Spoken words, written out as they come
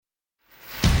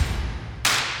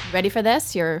Ready for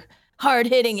this? Your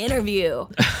hard-hitting interview.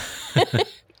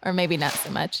 Or maybe not so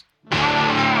much.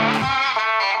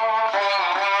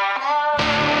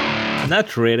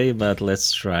 Not really, but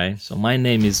let's try. So my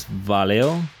name is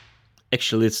Valeo.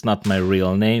 Actually, it's not my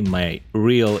real name. My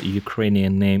real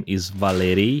Ukrainian name is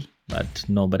Valery, but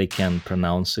nobody can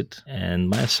pronounce it. And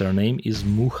my surname is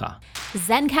Mucha.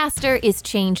 Zencastr is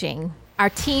changing. Our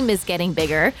team is getting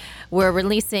bigger. We're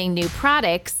releasing new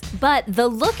products, but the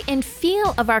look and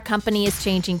feel of our company is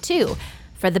changing too,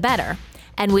 for the better.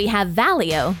 And we have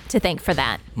Valeo to thank for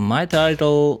that. My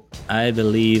title, I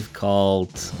believe,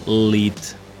 called Lead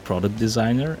Product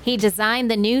Designer. He designed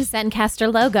the new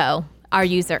Zencastr logo, our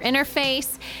user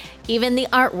interface, even the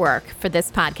artwork for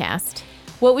this podcast.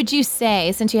 What would you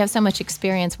say, since you have so much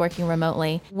experience working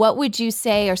remotely, what would you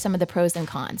say are some of the pros and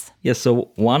cons? Yeah,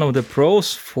 so one of the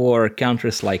pros for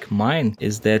countries like mine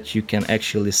is that you can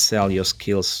actually sell your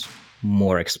skills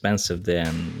more expensive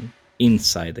than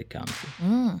inside the country.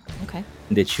 Okay.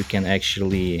 That you can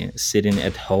actually sitting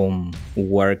at home,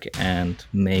 work and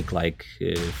make like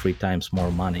 3 times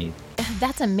more money.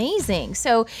 That's amazing.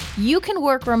 So you can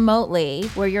work remotely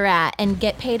where you're at and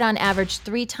get paid on average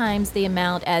 3 times the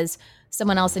amount as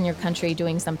someone else in your country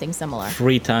doing something similar.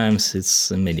 3 times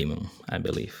it's a minimum, I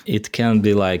believe. It can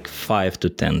be like 5 to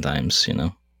 10 times, you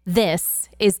know. This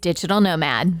is Digital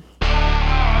Nomad.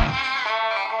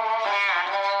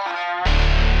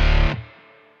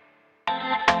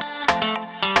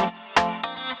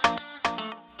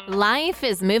 Life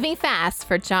is moving fast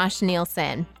for Josh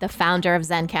Nielsen, the founder of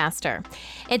Zencastr.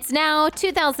 It's now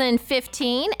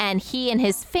 2015, and he and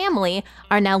his family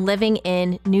are now living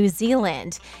in New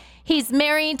Zealand. He's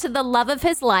married to the love of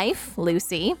his life,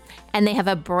 Lucy, and they have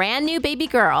a brand new baby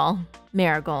girl,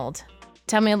 Marigold.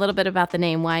 Tell me a little bit about the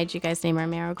name. Why did you guys name her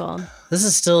Marigold? This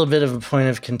is still a bit of a point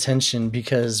of contention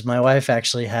because my wife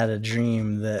actually had a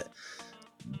dream that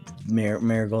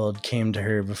Marigold came to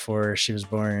her before she was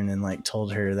born and like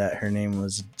told her that her name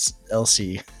was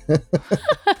Elsie.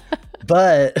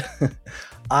 But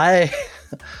I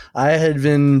had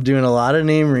been doing a lot of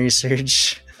name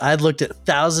research. I'd looked at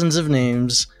thousands of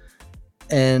names,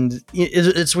 and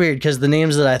it's weird because the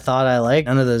names that I thought I liked,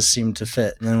 none of those seemed to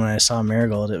fit. And then when I saw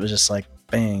Marigold, it was just like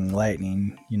bang,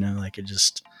 lightning, you know, like I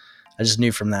just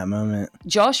knew from that moment.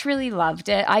 Josh really loved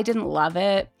it. I didn't love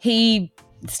it. He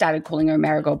started calling her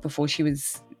Marigold before she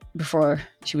was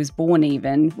born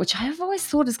even, which I've always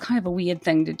thought is kind of a weird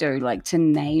thing to do, like to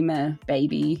name a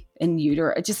baby in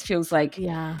utero. It just feels like,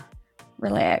 Yeah.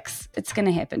 Relax, it's going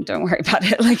to happen. Don't worry about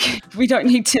it. Like, we don't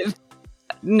need to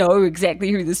know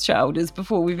exactly who this child is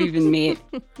before we've even met.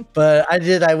 But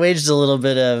I waged a little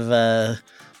bit of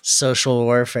social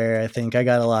warfare. I think I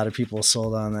got a lot of people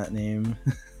sold on that name.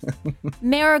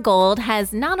 Marigold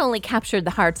has not only captured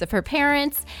the hearts of her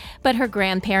parents, but her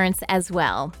grandparents as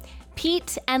well.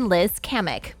 Pete and Liz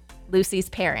Kamek, Lucy's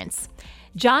parents.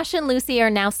 Josh and Lucy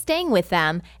are now staying with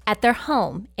them at their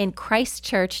home in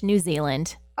Christchurch, New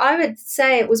Zealand. I would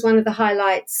say it was one of the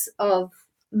highlights of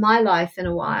my life in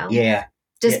a while. Yeah.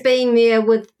 Just being there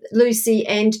with Lucy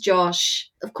and Josh.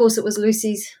 Of course, it was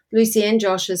Lucy and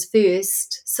Josh's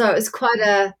first. So it's quite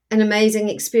an amazing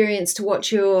experience to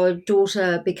watch your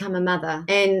daughter become a mother.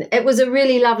 And it was a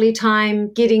really lovely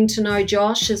time getting to know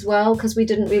Josh as well, because we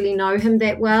didn't really know him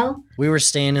that well. We were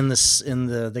staying in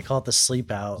the they call it the sleep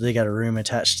out. They got a room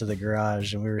attached to the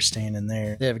garage, and we were staying in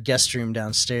there. They have a guest room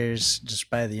downstairs just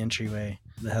by the entryway.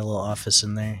 They had a little office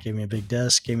in there. Gave me a big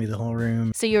desk, gave me the whole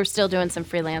room. So you were still doing some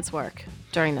freelance work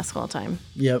during this whole time?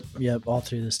 Yep, all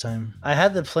through this time. I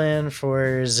had the plan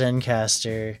for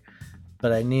Zencastr,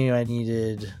 but I knew I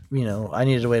needed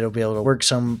a way to be able to work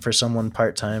for someone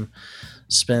part-time,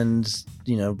 spend,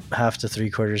 half to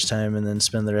 3/4 time, and then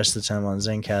spend the rest of the time on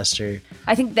Zencastr.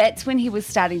 I think that's when he was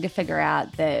starting to figure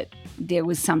out that there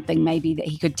was something maybe that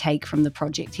he could take from the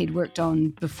project he'd worked on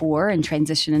before and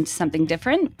transition into something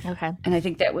different. Okay. And I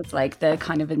think that was like the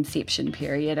kind of inception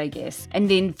period, I guess. And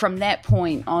then from that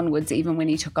point onwards, even when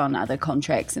he took on other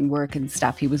contracts and work and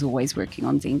stuff, he was always working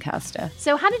on Zencastr.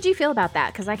 So how did you feel about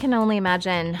that? Because I can only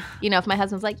imagine, if my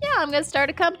husband's like, yeah, I'm going to start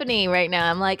a company right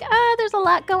now. I'm like, there's a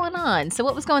lot going on. So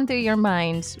what was going through your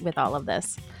mind with all of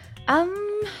this?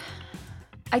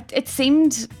 It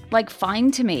seemed like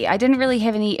fine to me. I didn't really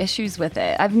have any issues with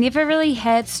it. I've never really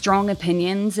had strong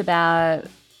opinions about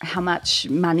how much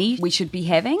money we should be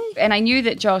having. And I knew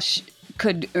that Josh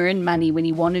could earn money when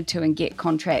he wanted to and get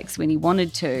contracts when he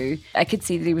wanted to. I could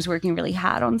see that he was working really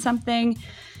hard on something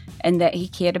and that he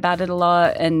cared about it a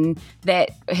lot. And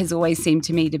that has always seemed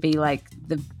to me to be like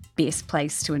the best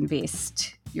place to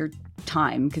invest your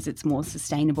time because it's more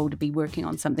sustainable to be working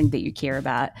on something that you care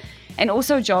about. And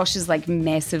also Josh is like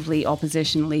massively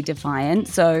oppositionally defiant,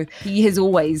 so he has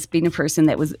always been a person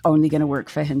that was only going to work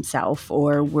for himself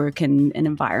or work in an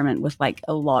environment with like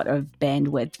a lot of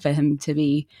bandwidth for him to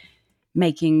be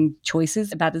making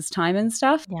choices about his time and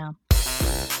stuff. Yeah.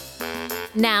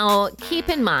 Now, keep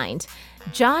in mind,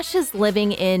 Josh is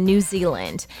living in New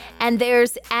Zealand, and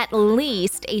there's at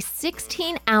least a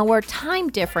 16-hour time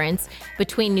difference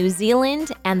between New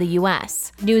Zealand and the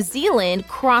US. New Zealand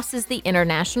crosses the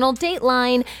international date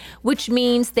line, which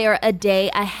means they're a day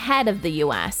ahead of the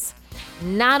US.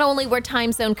 Not only were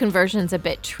time zone conversions a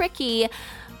bit tricky,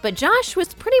 but Josh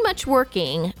was pretty much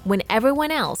working when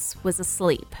everyone else was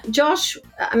asleep. Josh,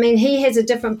 I mean, he has a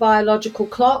different biological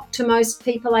clock to most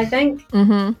people, I think,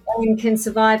 and can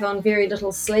survive on very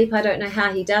little sleep. I don't know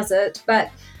how he does it,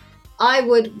 but I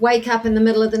would wake up in the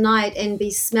middle of the night and be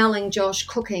smelling Josh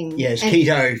cooking. Yeah, it's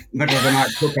keto, middle of the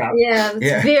night cook up. Yeah,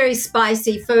 it's very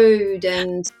spicy food.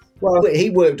 And well,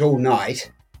 he worked all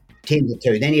night, 10 to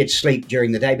 2. Then he'd sleep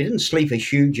during the day, but he didn't sleep a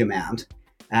huge amount.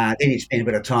 Then he'd spend a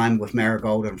bit of time with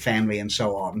Marigold and family and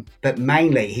so on. But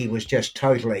mainly he was just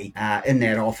totally in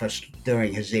that office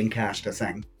doing his Zencastr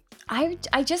thing.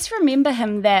 I just remember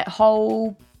him that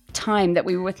whole time that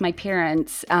we were with my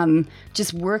parents,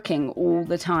 just working all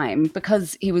the time.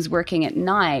 Because he was working at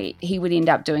night, he would end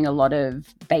up doing a lot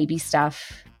of baby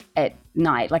stuff at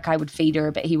night. Like I would feed her,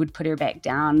 but he would put her back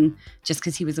down just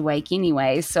because he was awake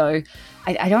anyway. So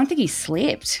I don't think he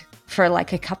slept for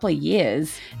like a couple of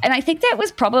years. And I think that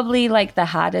was probably like the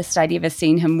hardest I'd ever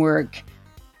seen him work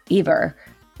ever.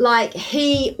 like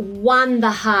he won the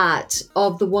heart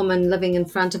of the woman living in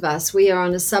front of us. We are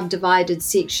on a subdivided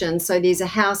section. So there's a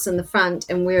house in the front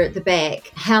and we're at the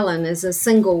back. Helen is a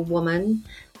single woman,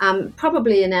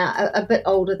 probably a bit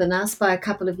older than us by a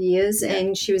couple of years. Yeah.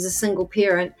 And she was a single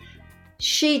parent.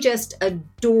 She just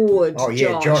adored Josh. Oh,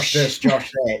 yeah, Josh this,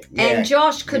 Josh that. Yeah. And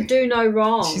Josh could do no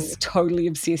wrong. She's totally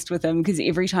obsessed with him because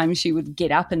every time she would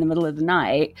get up in the middle of the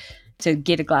night to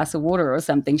get a glass of water or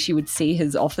something, she would see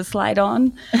his office light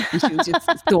on. And she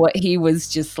just thought he was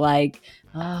just like,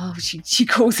 oh, she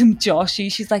calls him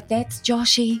Joshy. She's like, that's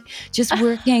Joshy, just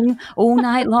working all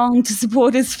night long to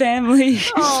support his family.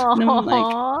 And I'm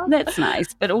like, that's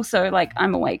nice. But also, like,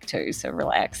 I'm awake too, so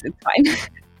relax. It's fine.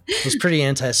 It was pretty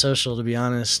antisocial, to be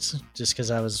honest, just because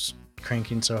I was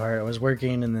cranking so hard. I was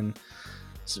working, and then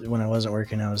when I wasn't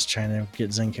working, I was trying to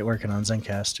get working on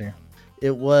Zencastr.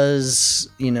 It was,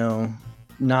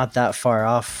 not that far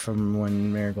off from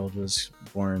when Marigold was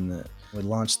born that we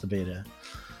launched the beta.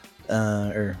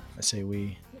 Or I say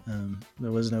we.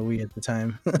 There was no we at the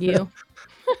time. You.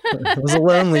 It was a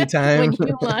lonely time. When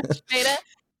you launched beta?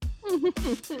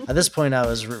 At this point, I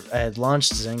had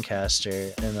launched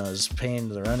Zencastr and I was paying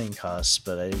the running costs,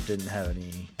 but I didn't have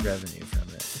any revenue from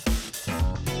it.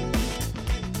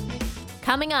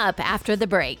 Coming up after the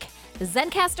break,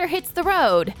 Zencastr hits the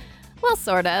road. Well,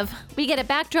 sort of. We get a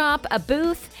backdrop, a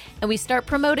booth, and we start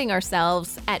promoting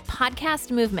ourselves at Podcast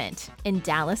Movement in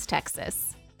Dallas,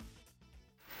 Texas.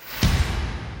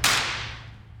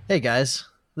 Hey guys,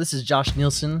 this is Josh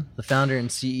Nielsen, the founder and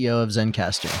CEO of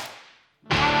Zencastr.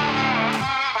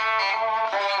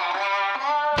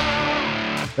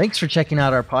 Thanks for checking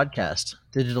out our podcast,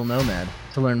 Digital Nomad,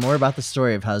 to learn more about the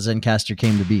story of how Zencastr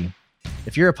came to be.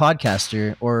 If you're a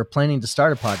podcaster or planning to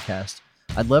start a podcast,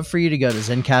 I'd love for you to go to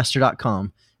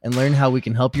Zencastr.com and learn how we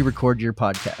can help you record your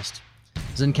podcast.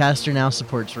 Zencastr now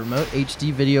supports remote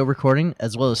HD video recording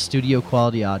as well as studio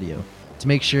quality audio to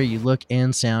make sure you look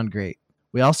and sound great.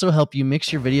 We also help you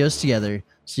mix your videos together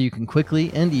so you can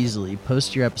quickly and easily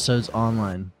post your episodes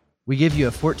online. We give you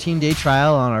a 14-day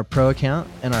trial on our pro account,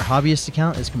 and our hobbyist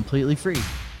account is completely free.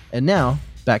 And now,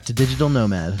 back to Digital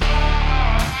Nomad.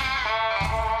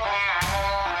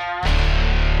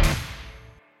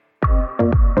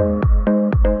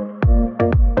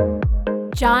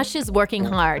 Josh is working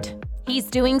hard. He's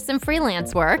doing some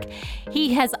freelance work.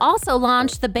 He has also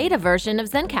launched the beta version of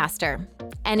Zencastr,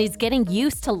 and he's getting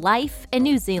used to life in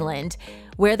New Zealand,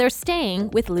 where they're staying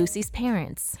with Lucy's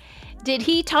parents. Did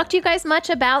he talk to you guys much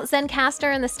about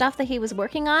Zencastr and the stuff that he was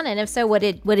working on? And if so, what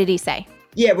did he say?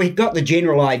 Yeah, we got the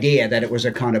general idea that it was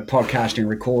a kind of podcasting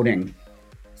recording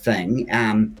thing.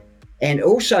 And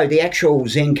also the actual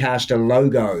Zencastr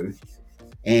logo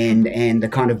and the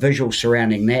kind of visuals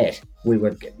surrounding that.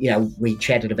 We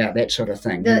chatted about that sort of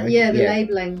thing. The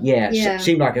labeling. Yeah. It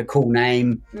seemed like a cool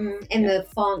name. And the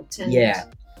font. And, yeah.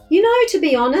 To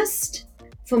be honest,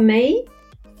 for me,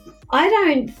 I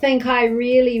don't think I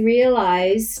really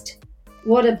realized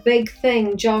what a big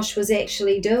thing Josh was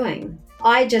actually doing.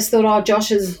 I just thought, Josh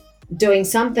is doing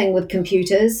something with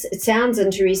computers. It sounds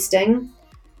interesting,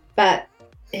 but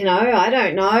I don't know. I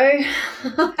don't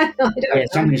know.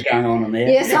 Something's going on in there.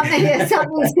 Yeah,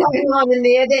 something's going on in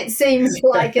there. That seems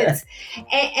like it's,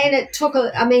 and it took.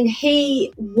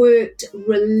 He worked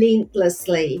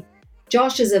relentlessly.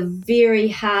 Josh is a very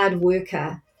hard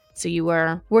worker. So you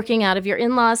were working out of your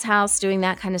in-laws' house, doing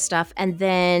that kind of stuff. And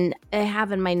then I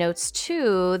have in my notes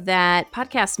too that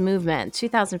podcast movement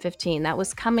 2015, that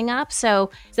was coming up.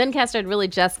 So Zencastr had really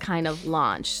just kind of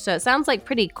launched. So it sounds like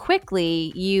pretty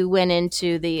quickly you went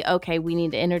into okay, we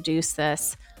need to introduce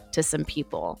this to some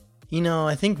people.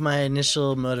 I think my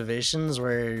initial motivations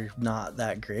were not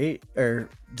that great, or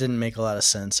didn't make a lot of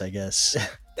sense, I guess.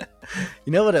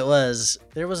 You know what it was?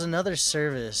 There was another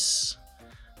service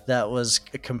that was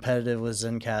competitive with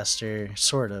Zencastr,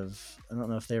 sort of. I don't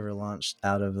know if they ever launched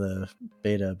out of the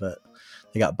beta, but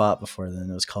they got bought before then.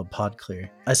 It was called PodClear.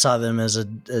 I saw them as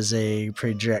a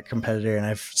pretty direct competitor, and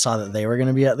I saw that they were going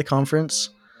to be at the conference.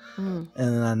 And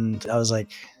then I was like,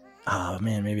 oh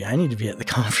man, maybe I need to be at the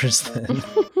conference then.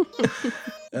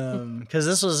 Because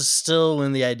this was still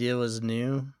when the idea was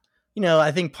new.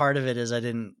 I think part of it is I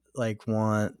didn't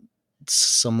want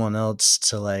someone else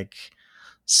to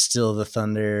steal the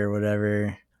thunder or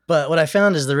whatever. But what I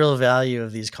found is the real value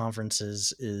of these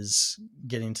conferences is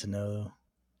getting to know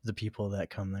the people that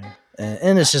come there.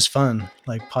 And it's just fun.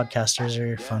 Podcasters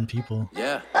are fun people.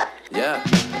 Yeah.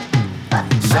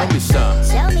 Show me some.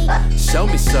 Show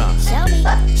me some.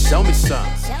 Show me some.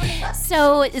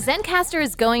 So Zencastr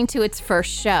is going to its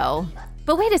first show.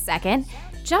 But wait a second.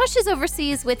 Josh is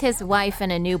overseas with his wife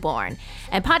and a newborn,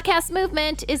 and Podcast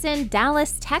Movement is in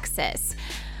Dallas, Texas.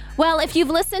 Well, if you've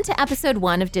listened to episode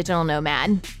 1 of Digital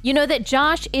Nomad, you know that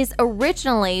Josh is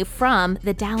originally from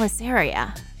the Dallas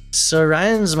area. So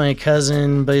Ryan's my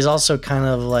cousin, but he's also kind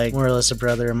of more or less a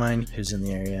brother of mine who's in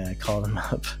the area. I called him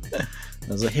up. I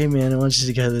was like, hey man, I want you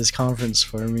to go to this conference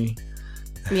for me.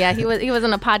 Yeah, he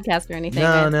wasn't a podcast or anything.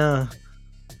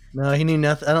 No, he knew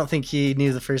nothing. I don't think he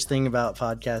knew the first thing about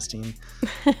podcasting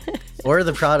or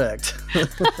the product.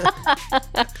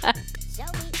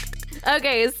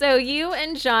 Okay, so you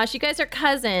and Josh, you guys are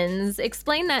cousins.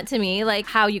 Explain that to me,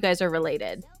 how you guys are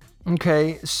related.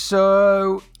 Okay,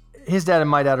 so his dad and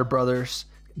my dad are brothers.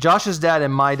 Josh's dad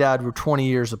and my dad were 20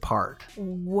 years apart.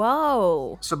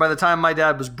 Whoa. So by the time my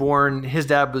dad was born, his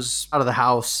dad was out of the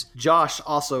house. Josh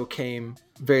also came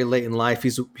very late in life.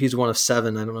 He's one of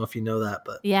 7. I don't know if you know that,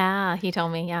 but yeah, he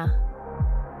told me. Yeah.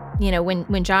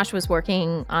 When Josh was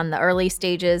working on the early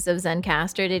stages of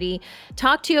Zencastr, did he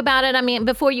talk to you about it?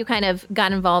 Before you kind of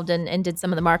got involved and did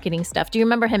some of the marketing stuff, do you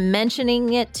remember him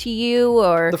mentioning it to you?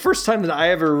 Or the first time that I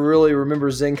ever really remember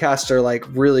Zencastr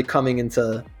really coming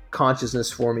into consciousness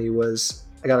for me was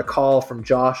I got a call from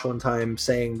Josh one time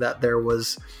saying that there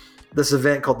was this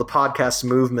event called the Podcast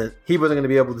Movement. He wasn't going to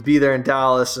be able to be there in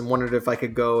Dallas and wondered if I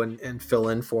could go and fill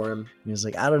in for him. He was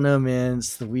like, I don't know, man.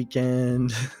 It's the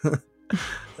weekend.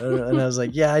 And I was like,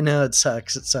 yeah, I know it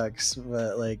sucks.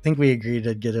 But I think we agreed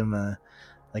to get him an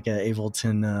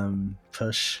Ableton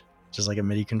push, just a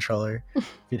MIDI controller.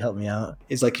 If he'd help me out.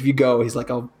 He's like, if you go, he's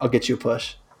like, I'll get you a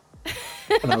push.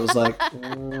 And I was like,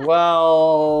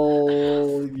 well,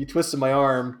 you twisted my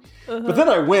arm. Uh-huh. But then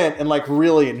I went and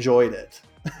really enjoyed it.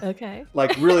 Okay.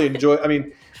 Really enjoy.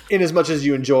 In as much as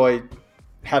you enjoy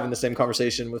having the same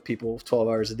conversation with people 12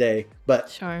 hours a day, but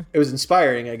sure, it was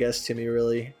inspiring, I guess, to me.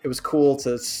 Really, it was cool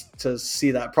to see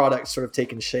that product sort of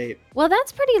taking shape. Well,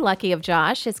 that's pretty lucky of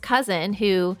Josh, his cousin,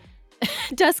 who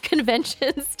does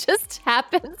conventions, just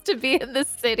happens to be in the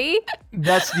city.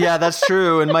 That's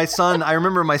true. And I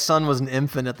remember my son was an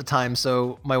infant at the time,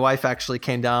 so my wife actually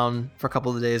came down for a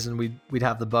couple of days, and we'd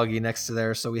have the buggy next to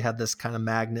there, so we had this kind of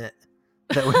magnet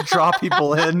that would draw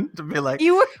people in to be like,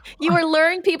 you were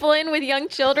luring people in with young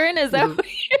children. Is that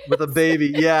with a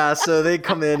baby? Yeah. So they'd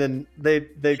come in and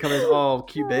they'd come in, oh,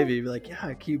 cute baby. Be like,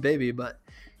 yeah, cute baby. But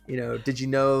did you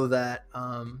know that?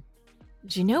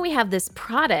 Do you know we have this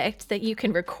product that you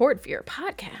can record for your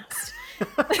podcast?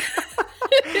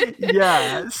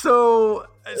 Yeah. So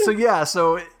I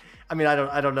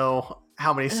don't know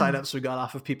how many signups we got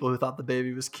off of people who thought the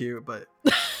baby was cute, but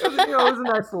it was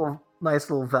a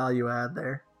nice little value add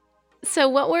there. So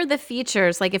what were the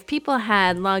features? If people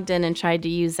had logged in and tried to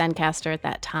use Zencastr at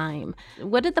that time,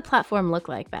 what did the platform look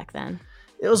like back then?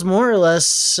 It was more or less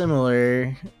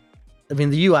similar.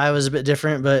 The UI was a bit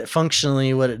different, but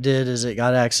functionally what it did is it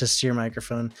got access to your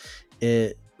microphone.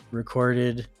 It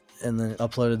recorded and then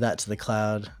uploaded that to the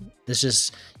cloud. It's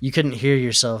just, you couldn't hear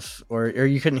yourself or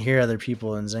you couldn't hear other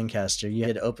people in Zencastr. You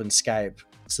had to open Skype.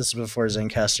 So this was before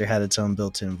Zencastr had its own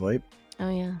built-in VoIP. Oh,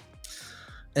 yeah.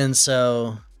 And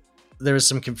so there was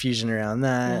some confusion around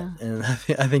that. Yeah. And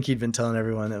I think he'd been telling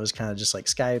everyone it was kind of just like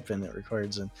Skype and it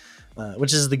records, and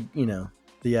which is it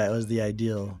was the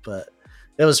ideal, but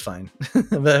it was fine.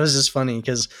 But it was just funny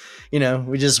because,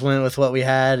 we just went with what we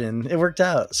had and it worked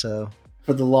out. So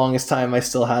for the longest time, I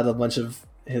still had a bunch of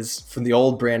his from the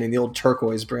old branding, the old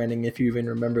turquoise branding, if you even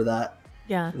remember that.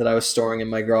 Yeah. That I was storing in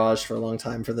my garage for a long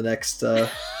time for the next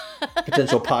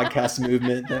potential podcast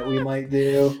movement that we might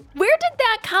do. Where did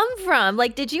that come from?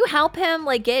 Like, did you help him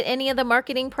get any of the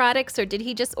marketing products, or did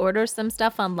he just order some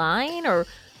stuff online, or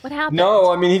what happened?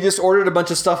 No, I mean, he just ordered a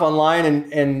bunch of stuff online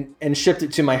and shipped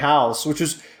it to my house, which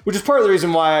is part of the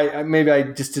reason why I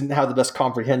just didn't have the best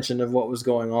comprehension of what was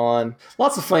going on.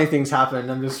 Lots of funny things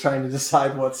happened. I'm just trying to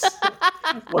decide what's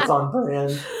on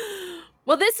brand.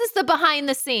 Well, this is the behind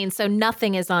the scenes, so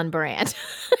nothing is on brand.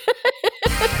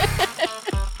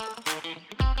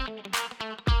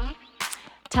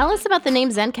 Tell us about the name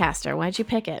Zencastr. Why'd you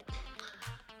pick it?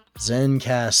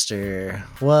 Zencastr.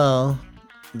 Well,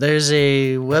 there's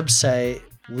a website,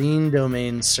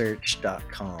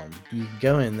 leandomainsearch.com. You can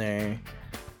go in there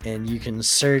and you can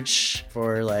search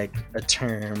for a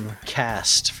term,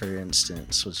 cast, for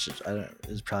instance, which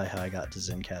is probably how I got to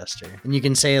Zencastr. And you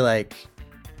can say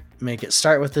make it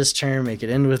start with this term, make it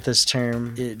end with this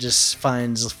term. It just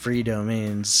finds free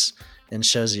domains and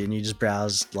shows you, and you just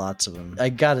browse lots of them. I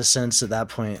got a sense at that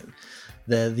point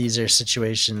that these are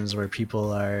situations where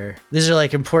these are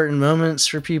important moments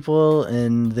for people,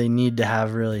 and they need to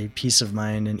have really peace of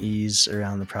mind and ease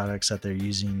around the products that they're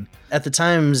using. At the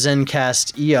time,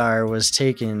 Zencast ER was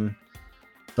taken,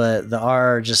 but the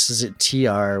R, just as it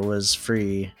TR, was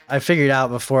free. I figured out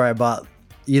before I bought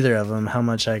either of them how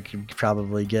much I could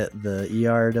probably get the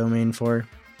ER domain for.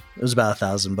 It was about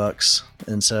 $1,000,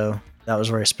 and so that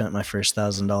was where I spent my first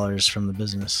 $1,000 from the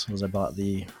business. Was I bought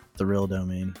the real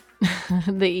domain.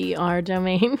 The ER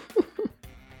domain.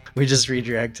 We just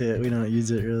redirect it. We don't use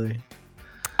it really.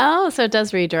 Oh, so it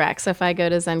does redirect. So if I go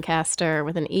to Zencastr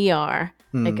with an ER,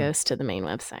 it goes to the main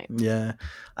website. Yeah.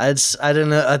 I don't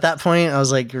know. At that point, I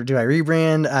was like, do I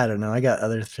rebrand? I don't know. I got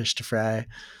other fish to fry.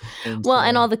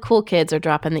 And all the cool kids are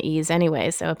dropping the E's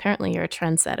anyway, so apparently you're a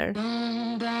trendsetter.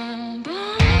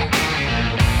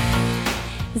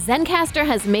 Zencastr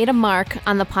has made a mark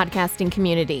on the podcasting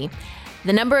community.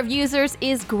 The number of users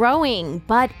is growing,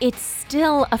 but it's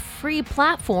still a free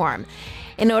platform.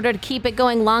 In order to keep it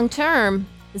going long term,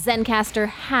 Zencastr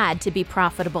had to be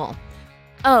profitable.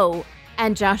 Oh,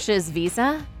 and Josh's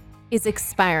visa is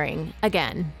expiring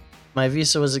again. My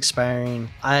visa was expiring.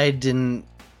 I didn't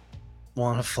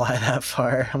want to fly that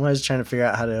far. I'm always trying to figure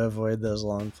out how to avoid those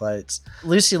long flights.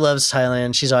 Lucy loves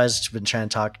Thailand. She's always been trying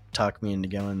to talk me into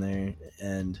going there.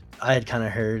 And I had kind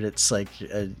of heard it's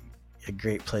a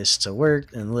great place to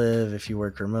work and live if you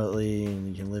work remotely, and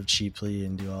you can live cheaply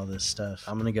and do all this stuff.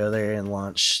 I'm going to go there and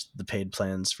launch the paid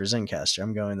plans for Zencastr.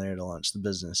 I'm going there to launch the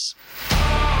business.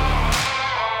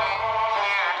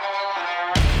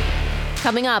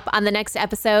 Coming up on the next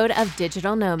episode of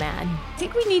Digital Nomad. I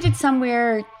think we needed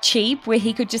somewhere cheap where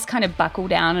he could just kind of buckle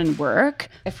down and work.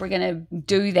 If we're going to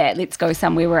do that, let's go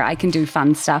somewhere where I can do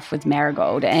fun stuff with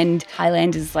Marigold. And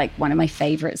Thailand is one of my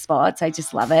favorite spots. I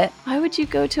just love it. Why would you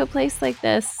go to a place like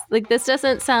this? This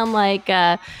doesn't sound like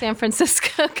a San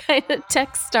Francisco kind of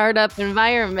tech startup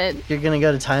environment. If you're going to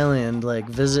go to Thailand,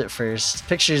 visit first.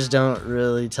 Pictures don't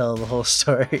really tell the whole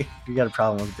story. If you got a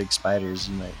problem with big spiders,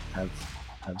 you might have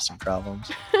some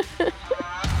problems.